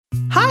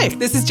Hi,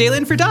 this is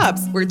Jalen for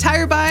Dobbs, where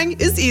tire buying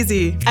is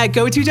easy. At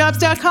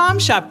GoToDobbs.com,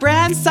 shop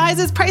brands,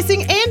 sizes,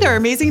 pricing, and our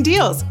amazing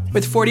deals.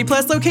 With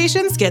 40-plus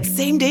locations, get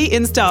same-day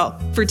install.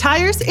 For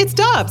tires, it's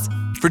Dobbs.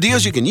 For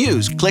deals you can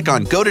use, click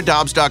on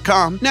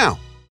GoToDobbs.com now.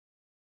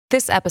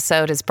 This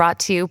episode is brought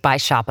to you by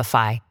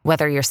Shopify.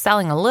 Whether you're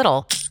selling a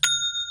little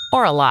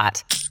or a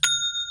lot,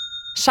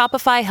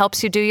 Shopify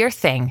helps you do your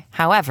thing,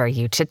 however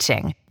you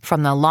cha-ching.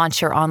 From the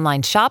launch your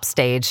online shop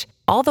stage,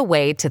 all the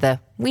way to the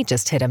we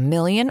just hit 1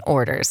 million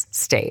orders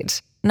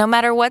stage. No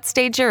matter what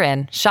stage you're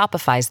in,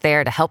 Shopify's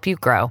there to help you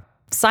grow.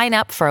 Sign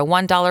up for a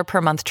 $1 per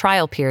month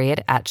trial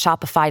period at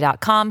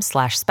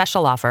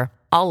shopify.com/special offer,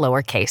 all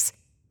lowercase.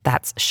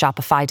 That's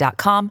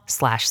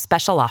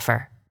shopify.com/special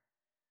offer.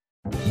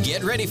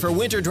 Get ready for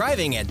winter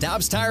driving at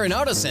Dobbs Tire and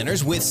Auto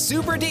Centers with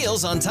super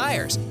deals on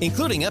tires,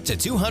 including up to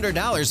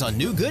 $200 on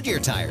new Goodyear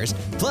tires,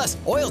 plus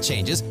oil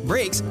changes,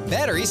 brakes,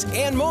 batteries,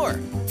 and more.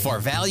 For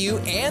value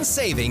and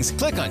savings,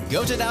 click on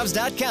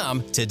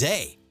GoToDobbs.com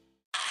today.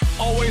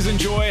 Always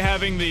enjoy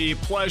having the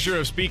pleasure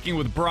of speaking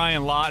with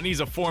Brian Lawton.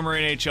 He's a former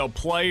NHL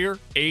player,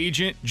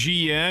 agent,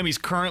 GM. He's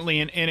currently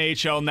an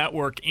NHL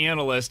Network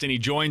analyst, and he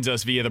joins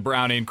us via the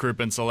Brown and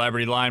Crouppen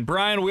Celebrity Line.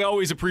 Brian, we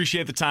always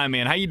appreciate the time,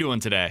 man. How you doing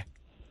today?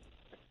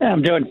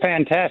 I'm doing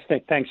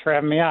fantastic. Thanks for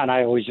having me on.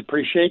 I always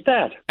appreciate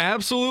that.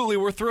 Absolutely.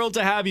 We're thrilled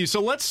to have you.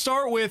 So let's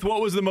start with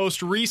what was the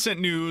most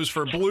recent news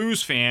for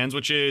Blues fans,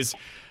 which is,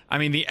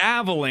 the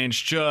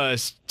Avalanche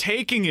just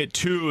taking it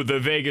to the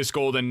Vegas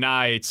Golden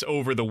Knights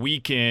over the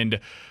weekend.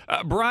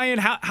 Brian,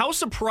 how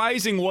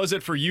surprising was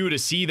it for you to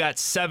see that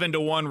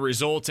 7-1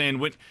 result? And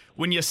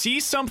when you see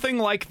something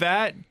like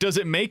that, does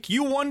it make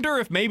you wonder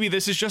if maybe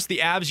this is just the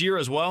Avs year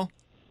as well?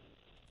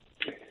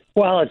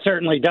 Well, it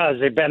certainly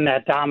does. They've been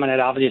that dominant.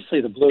 Obviously,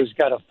 the Blues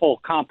got a full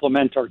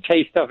complement or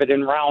taste of it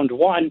in round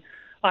one.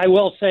 I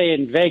will say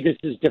in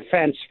Vegas's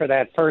defense for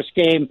that first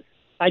game,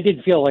 I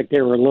did feel like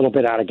they were a little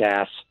bit out of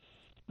gas.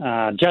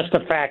 Just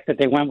the fact that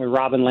they went with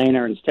Robin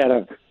Lehner instead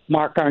of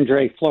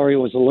Marc-Andre Fleury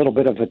was a little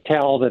bit of a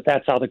tell that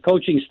that's how the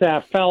coaching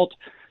staff felt.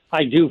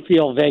 I do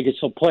feel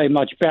Vegas will play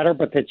much better,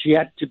 but that's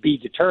yet to be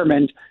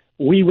determined.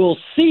 We will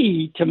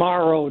see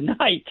tomorrow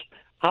night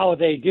how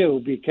they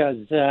do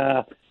because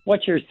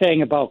what you're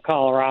saying about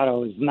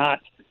Colorado is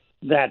not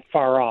that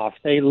far off.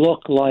 They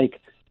look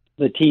like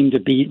the team to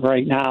beat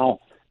right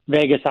now.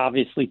 Vegas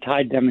obviously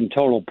tied them in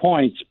total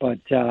points, but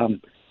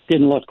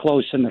didn't look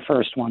close in the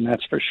first one,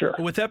 that's for sure.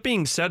 With that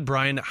being said,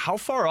 Brian, how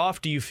far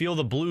off do you feel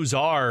the Blues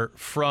are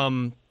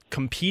from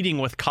competing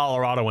with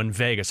Colorado and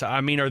Vegas?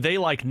 Are they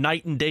like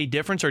night and day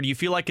difference, or do you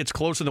feel like it's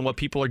closer than what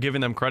people are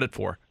giving them credit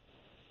for?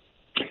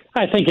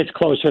 I think it's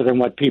closer than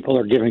what people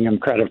are giving them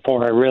credit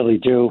for. I really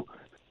do.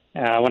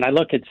 When I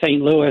look at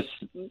St. Louis,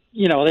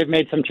 they've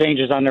made some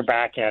changes on their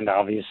back end,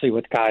 obviously,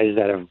 with guys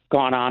that have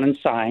gone on and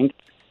signed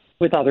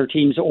with other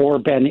teams or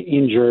been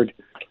injured.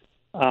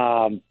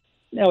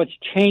 It's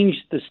changed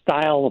the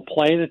style of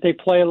play that they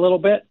play a little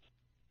bit.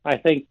 I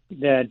think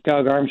that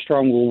Doug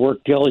Armstrong will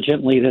work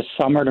diligently this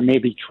summer to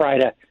maybe try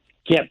to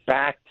get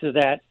back to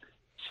that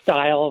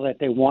style that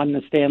they won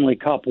the Stanley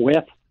Cup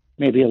with,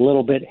 maybe a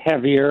little bit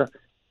heavier,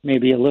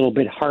 maybe a little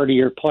bit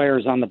hardier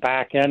players on the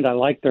back end. I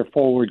like their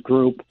forward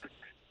group.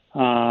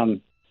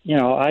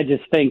 I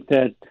just think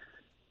that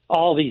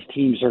all these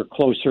teams are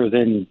closer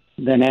than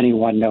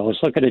anyone knows.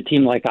 Look at a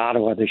team like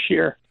Ottawa this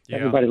year. Yeah.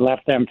 Everybody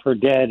left them for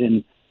dead,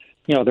 and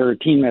they're a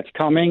team that's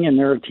coming, and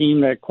they're a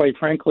team that, quite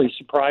frankly,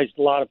 surprised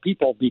a lot of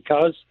people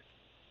because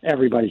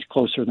everybody's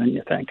closer than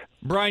you think.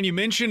 Brian, you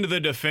mentioned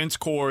the defense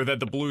core that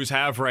the Blues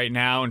have right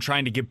now and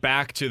trying to get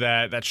back to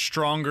that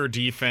stronger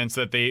defense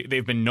that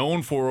they've been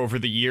known for over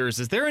the years.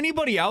 Is there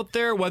anybody out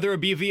there, whether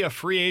it be via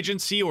free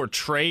agency or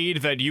trade,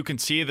 that you can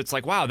see that's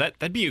like, wow,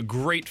 that'd be a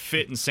great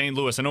fit in St.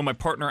 Louis? I know my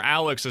partner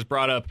Alex has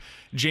brought up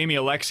Jamie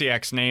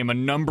Alexiak's name a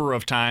number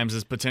of times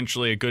as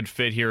potentially a good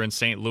fit here in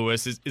St.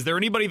 Louis. Is there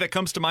anybody that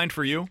comes to mind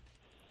for you?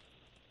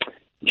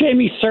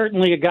 Jamie's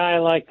certainly a guy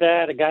like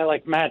that, a guy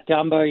like Matt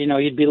Dumba.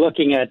 You'd be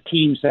looking at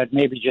teams that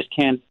maybe just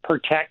can't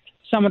protect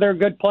some of their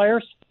good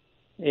players.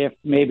 If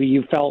maybe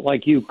you felt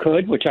like you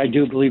could, which I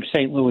do believe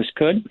St. Louis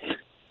could.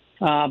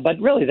 But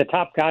really the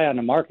top guy on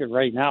the market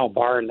right now,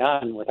 bar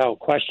none, without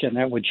question,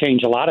 that would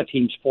change a lot of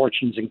teams'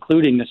 fortunes,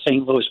 including the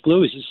St. Louis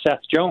Blues, is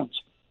Seth Jones.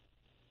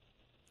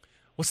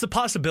 What's the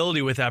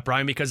possibility with that,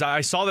 Brian? Because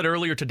I saw that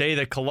earlier today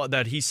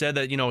that he said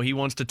that, he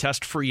wants to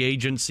test free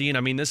agency.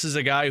 And this is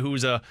a guy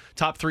who's a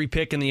top 3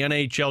 pick in the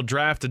NHL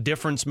draft, a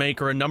difference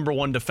maker, a number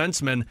 1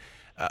 defenseman.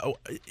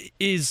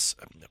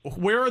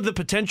 Where are the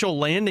potential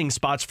landing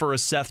spots for a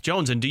Seth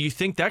Jones? And do you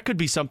think that could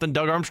be something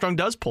Doug Armstrong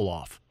does pull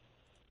off?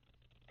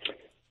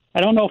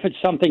 I don't know if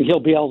it's something he'll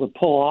be able to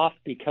pull off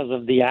because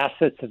of the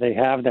assets that they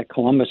have that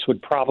Columbus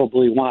would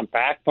probably want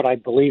back. But I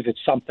believe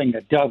it's something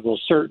that Doug will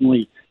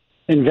certainly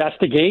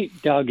investigate.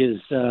 Doug is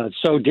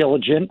so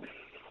diligent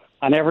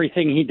on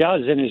everything he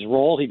does in his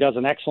role. He does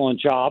an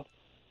excellent job,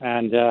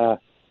 and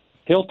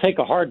he'll take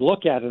a hard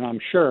look at it, I'm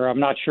sure.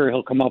 I'm not sure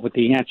he'll come up with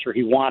the answer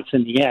he wants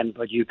in the end,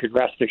 but you could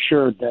rest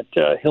assured that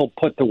he'll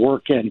put the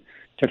work in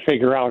to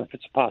figure out if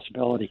it's a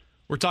possibility.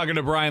 We're talking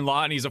to Brian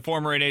Lawton. He's a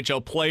former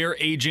NHL player,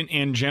 agent,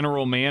 and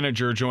general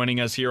manager joining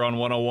us here on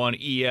 101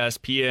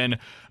 ESPN.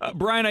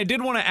 Brian, I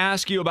did want to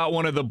ask you about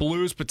one of the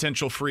Blues'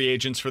 potential free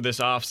agents for this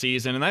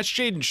offseason, and that's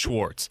Jaden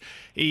Schwartz.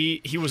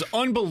 He was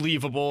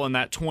unbelievable in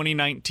that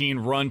 2019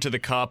 run to the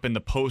Cup in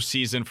the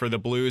postseason for the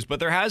Blues,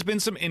 but there has been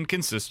some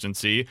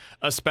inconsistency,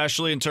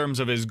 especially in terms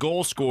of his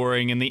goal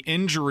scoring, and the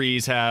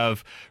injuries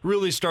have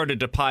really started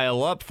to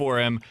pile up for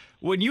him.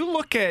 When you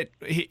look at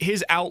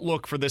his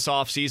outlook for this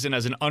offseason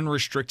as an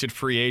unrestricted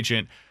free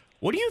agent,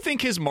 what do you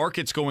think his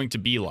market's going to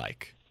be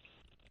like?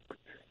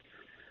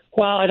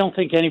 Well, I don't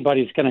think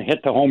anybody's going to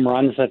hit the home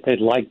runs that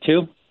they'd like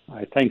to.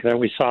 I think that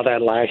we saw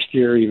that last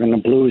year, even the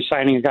Blues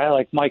signing a guy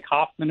like Mike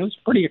Hoffman, who's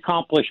a pretty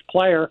accomplished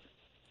player.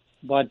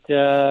 But,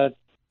 the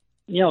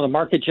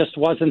market just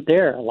wasn't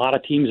there. A lot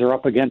of teams are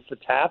up against the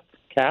cap.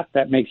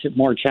 That makes it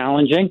more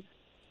challenging.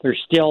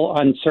 There's still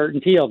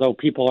uncertainty, although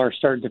people are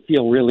starting to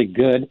feel really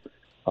good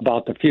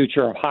about the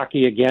future of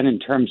hockey again in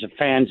terms of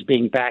fans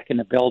being back in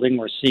the building.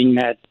 We're seeing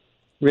that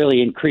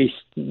really increase,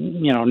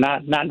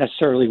 not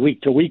necessarily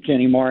week to week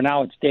anymore.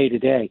 Now it's day to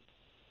day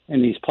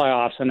in these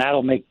playoffs, and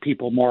that'll make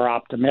people more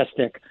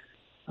optimistic.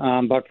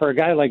 But for a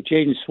guy like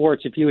Jaden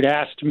Schwartz, if you had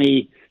asked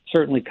me,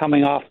 certainly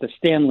coming off the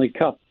Stanley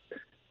Cup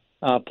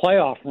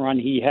playoff run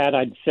he had,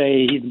 I'd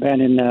say he'd been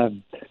in the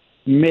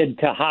mid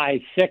to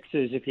high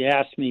sixes. If you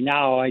ask me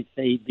now, I'd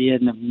say he'd be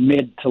in the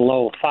mid to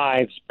low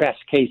fives,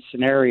 best case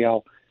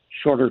scenario.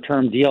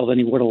 Shorter-term deal than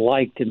he would have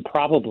liked, and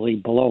probably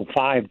below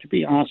 5, to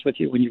be honest with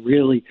you, when you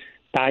really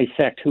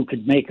dissect who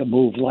could make a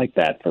move like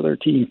that for their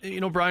team.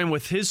 Brian,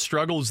 with his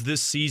struggles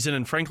this season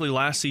and frankly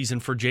last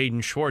season for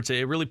Jaden Schwartz,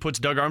 it really puts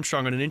Doug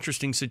Armstrong in an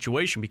interesting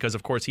situation because,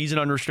 of course, he's an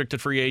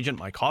unrestricted free agent.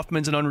 Mike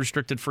Hoffman's an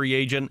unrestricted free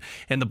agent,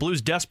 and the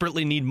Blues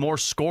desperately need more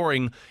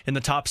scoring in the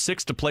top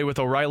 6 to play with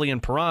O'Reilly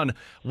and Perron.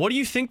 What do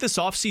you think this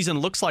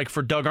offseason looks like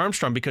for Doug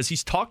Armstrong? Because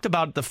he's talked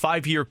about the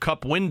 5-year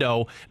Cup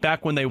window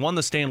back when they won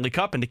the Stanley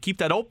Cup, and to keep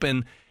that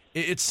open,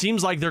 it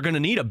seems like they're going to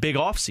need a big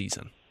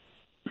offseason.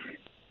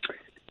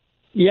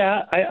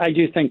 Yeah, I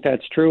do think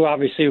that's true.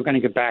 Obviously, we're going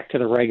to get back to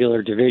the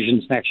regular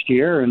divisions next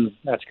year, and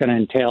that's going to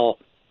entail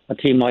a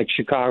team like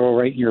Chicago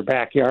right in your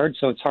backyard,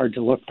 so it's hard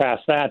to look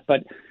past that.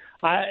 But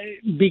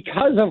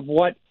because of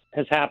what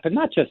has happened,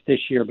 not just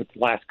this year, but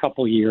the last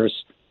couple of years,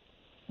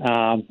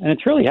 and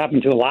it's really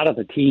happened to a lot of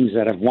the teams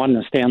that have won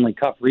the Stanley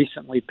Cup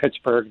recently.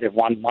 Pittsburgh, they've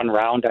won one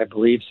round, I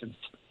believe, since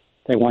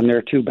they won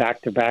their 2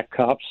 back-to-back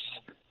cups.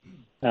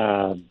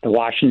 The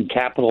Washington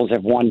Capitals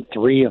have won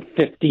 3 of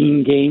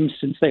 15 games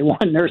since they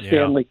won their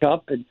Stanley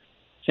Cup, and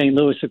St.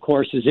 Louis, of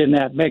course, is in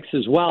that mix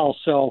as well.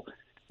 So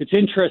it's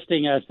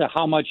interesting as to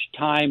how much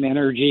time,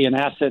 energy, and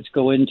assets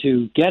go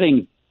into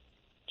getting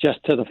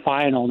just to the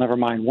final, never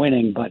mind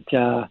winning. But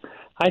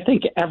I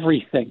think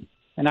everything,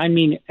 and I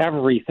mean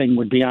everything,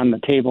 would be on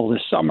the table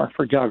this summer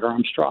for Doug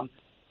Armstrong.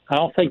 I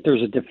don't think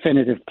there's a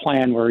definitive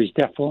plan where he's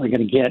definitely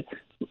going to get,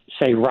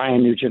 say,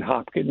 Ryan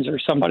Nugent-Hopkins or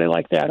somebody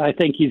like that. I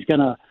think he's going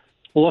to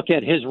look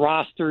at his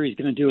roster. He's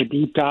going to do a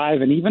deep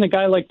dive, and even a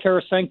guy like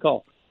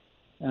Tarasenko.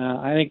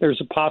 I think there's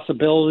a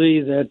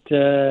possibility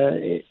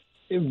that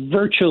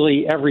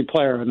virtually every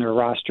player on their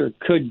roster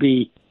could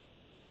be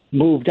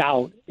moved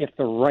out if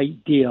the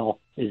right deal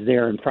is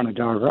there in front of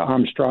Doug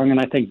Armstrong, and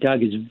I think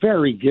Doug is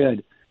very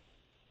good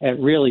at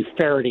really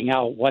ferreting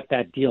out what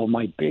that deal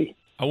might be.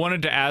 I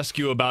wanted to ask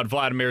you about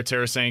Vladimir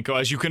Tarasenko.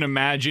 As you can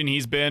imagine,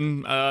 he's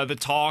been the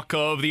talk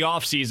of the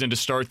offseason to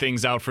start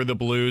things out for the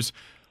Blues.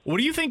 What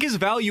do you think his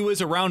value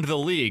is around the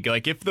league?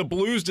 Like, if the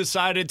Blues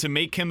decided to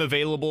make him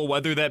available,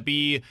 whether that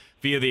be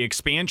via the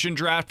expansion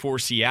draft for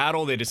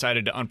Seattle, they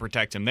decided to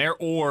unprotect him there,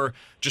 or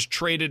just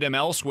traded him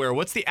elsewhere,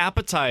 what's the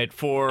appetite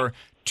for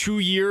 2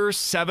 years,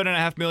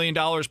 $7.5 million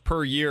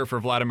per year for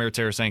Vladimir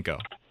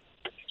Tarasenko?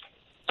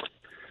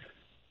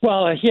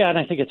 Well, yeah, and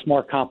I think it's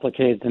more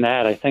complicated than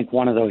that. I think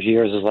one of those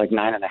years is like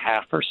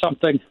 9.5 or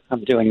something.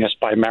 I'm doing this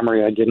by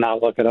memory. I did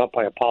not look it up.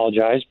 I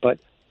apologize, but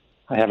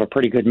I have a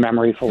pretty good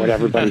memory for what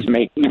everybody's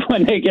making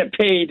when they get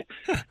paid.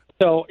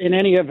 So in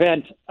any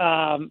event,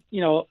 a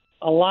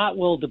lot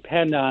will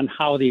depend on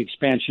how the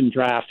expansion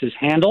draft is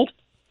handled.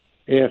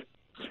 If,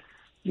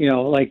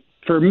 like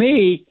for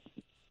me,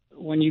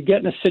 when you get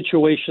in a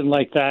situation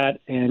like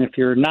that, and if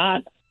you're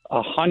not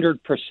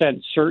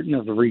 100% certain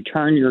of the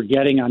return you're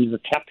getting on your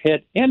cap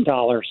hit and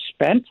dollars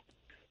spent,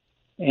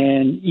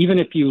 and even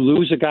if you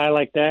lose a guy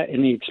like that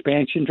in the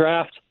expansion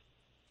draft,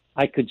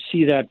 I could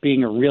see that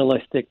being a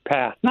realistic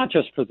path, not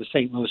just for the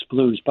St. Louis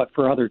Blues, but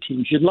for other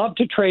teams. You'd love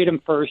to trade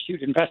him first.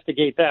 You'd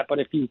investigate that. But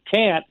if you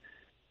can't,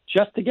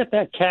 just to get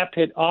that cap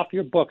hit off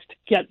your books, to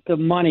get the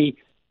money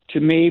to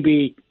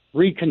maybe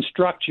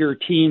reconstruct your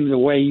team the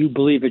way you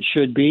believe it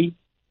should be,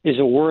 is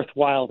a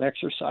worthwhile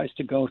exercise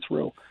to go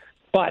through.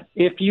 But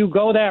if you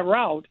go that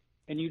route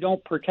and you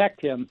don't protect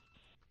him,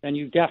 then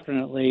you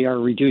definitely are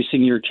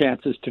reducing your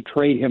chances to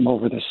trade him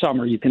over the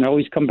summer. You can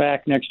always come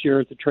back next year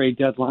at the trade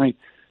deadline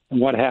and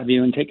what have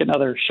you, and take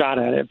another shot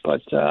at it.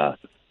 But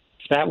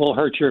that will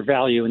hurt your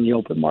value in the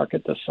open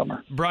market this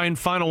summer. Brian,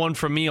 final one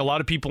from me. A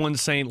lot of people in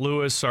St.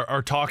 Louis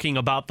are talking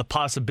about the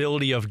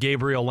possibility of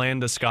Gabriel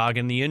Landeskog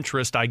and the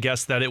interest, I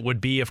guess, that it would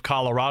be if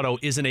Colorado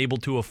isn't able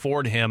to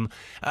afford him.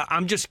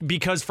 I'm just,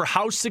 because for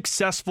how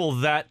successful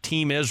that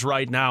team is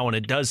right now, and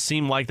it does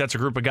seem like that's a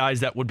group of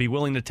guys that would be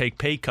willing to take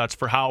pay cuts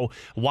for how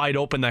wide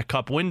open that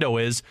cup window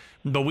is.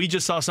 But we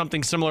just saw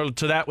something similar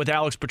to that with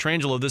Alex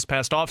Pietrangelo this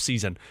past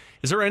offseason.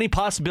 Is there any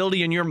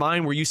possibility in your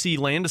mind where you see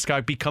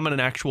Landeskog becoming an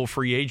actual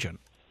free agent?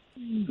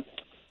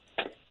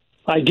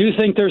 I do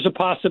think there's a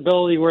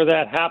possibility where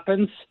that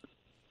happens.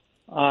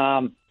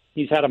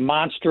 He's had a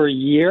monster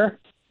year.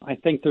 I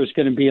think there's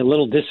going to be a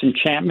little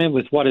disenchantment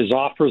with what his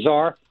offers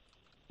are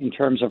in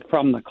terms of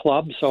from the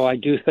club. So I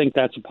do think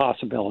that's a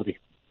possibility.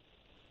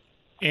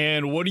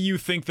 And what do you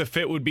think the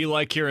fit would be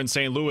like here in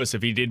St. Louis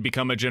if he did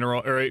become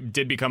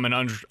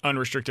an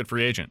unrestricted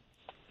free agent?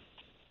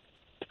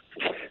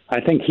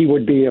 I think he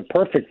would be a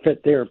perfect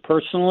fit there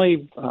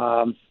personally.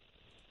 I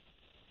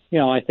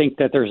think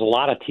that there's a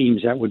lot of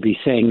teams that would be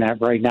saying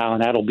that right now,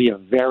 and that'll be a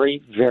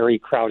very, very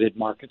crowded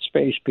market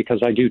space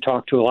because I do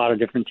talk to a lot of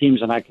different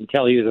teams, and I can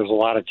tell you there's a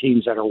lot of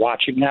teams that are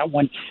watching that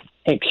one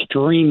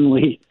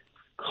extremely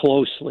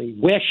closely,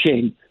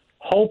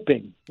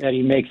 hoping that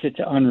he makes it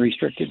to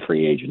unrestricted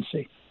free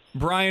agency.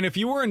 Brian, if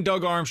you were in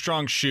Doug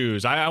Armstrong's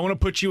shoes, I want to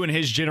put you in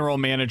his general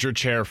manager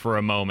chair for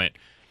a moment.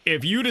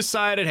 If you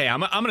decided, hey, I'm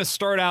going to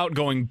start out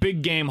going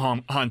big game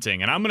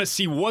hunting, and I'm going to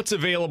see what's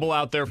available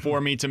out there for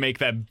me to make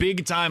that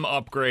big-time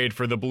upgrade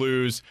for the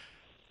Blues,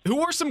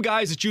 who are some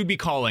guys that you'd be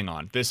calling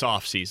on this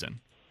offseason?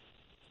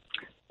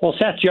 Well,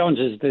 Seth Jones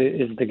is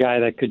the guy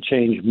that could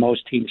change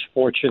most teams'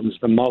 fortunes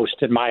the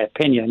most, in my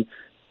opinion.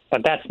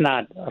 But that's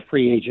not a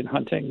free agent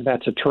hunting.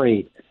 That's a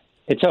trade.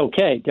 It's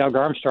okay. Doug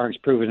Armstrong's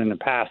proven in the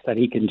past that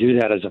he can do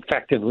that as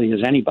effectively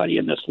as anybody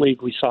in this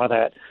league. We saw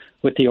that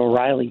with the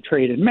O'Reilly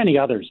trade and many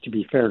others, to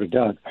be fair to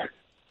Doug.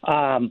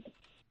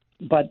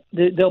 But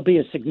there'll be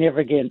a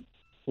significant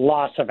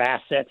loss of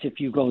assets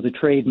if you go the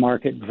trade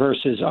market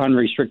versus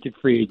unrestricted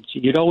free agency.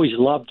 You'd always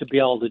love to be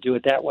able to do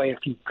it that way if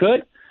you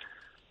could.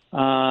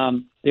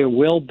 There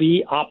will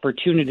be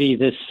opportunity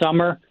this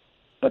summer.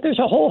 But there's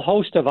a whole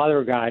host of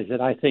other guys that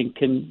I think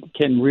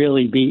can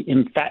really be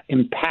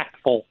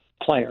impactful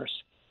players.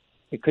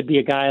 It could be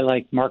a guy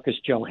like Marcus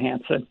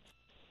Johansson.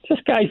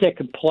 Just guys that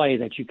could play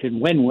that you can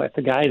win with.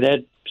 A guy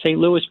that St.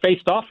 Louis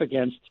faced off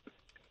against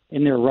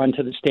in their run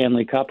to the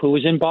Stanley Cup, who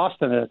was in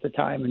Boston at the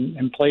time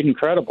and played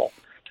incredible.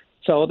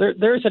 So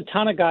there's a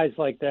ton of guys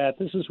like that.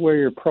 This is where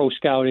your pro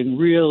scouting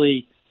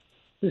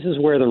this is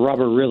where the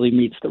rubber really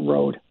meets the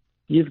road.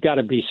 You've got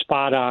to be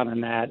spot on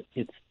in that.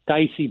 It's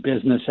dicey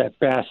business at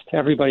best.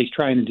 Everybody's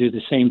trying to do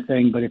the same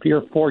thing, but if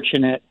you're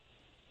fortunate,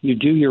 you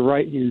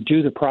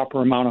do the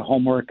proper amount of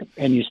homework,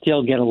 and you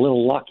still get a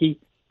little lucky,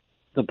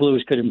 the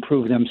Blues could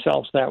improve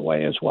themselves that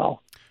way as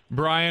well.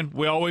 Brian,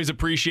 we always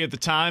appreciate the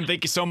time.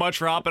 Thank you so much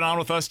for hopping on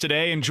with us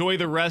today. Enjoy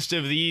the rest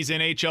of these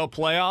NHL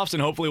playoffs,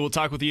 and hopefully we'll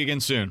talk with you again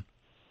soon.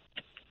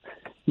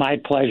 My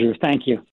pleasure. Thank you.